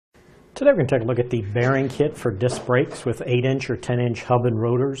Today we're going to take a look at the bearing kit for disc brakes with 8-inch or 10-inch hub and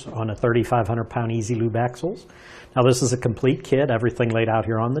rotors on a 3,500-pound EZ-Lube axles. Now this is a complete kit. Everything laid out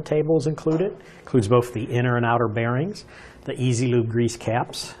here on the table is included. Includes both the inner and outer bearings, the EZ-Lube grease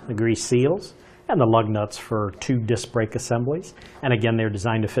caps, the grease seals, and the lug nuts for 2 disc brake assemblies. And again, they're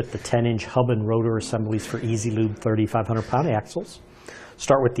designed to fit the 10-inch hub and rotor assemblies for EZ-Lube 3,500-pound axles.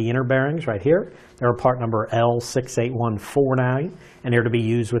 Start with the inner bearings right here. They're part number L68149, and they're to be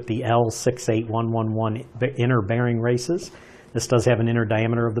used with the L68111 inner bearing races. This does have an inner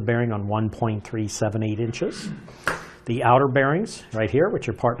diameter of the bearing on 1.378 inches. The outer bearings right here, which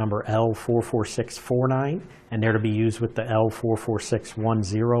are part number L44649, and they're to be used with the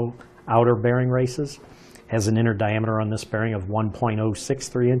L44610 outer bearing races. Has an inner diameter on this bearing of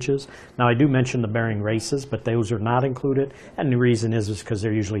 1.063 inches. Now I do mention the bearing races, but those are not included, and the reason is because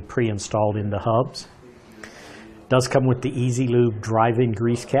they're usually pre-installed in the hubs. Does come with the EZ-Lube drive-in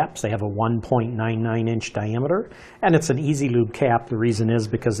grease caps. They have a 1.99 inch diameter, and it's an EZ-Lube cap. The reason is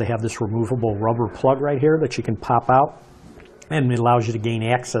because they have this removable rubber plug right here that you can pop out, and it allows you to gain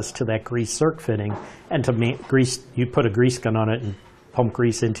access to that grease circ fitting, and to make grease, you put a grease gun on it and pump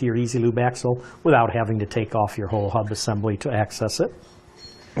grease into your EZ-Lube axle without having to take off your whole hub assembly to access it.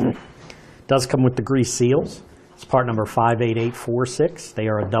 Does come with the grease seals. It's part number 58846. They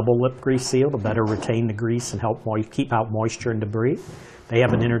are a double lip grease seal to better retain the grease and help keep out moisture and debris. They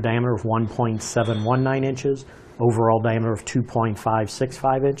have an inner diameter of 1.719 inches, overall diameter of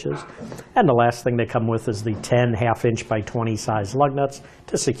 2.565 inches. And the last thing they come with is the 10 half-inch by 20 size lug nuts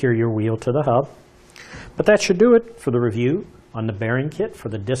to secure your wheel to the hub. But that should do it for the review on the bearing kit for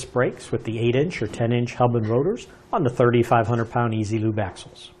the disc brakes with the 8-inch or 10-inch hub and rotors on the 3,500-pound EZ-Lube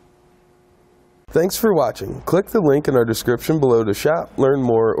axles. Thanks for watching. Click the link in our description below to shop, learn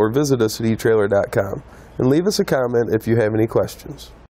more, or visit us at etrailer.com. And leave us a comment if you have any questions.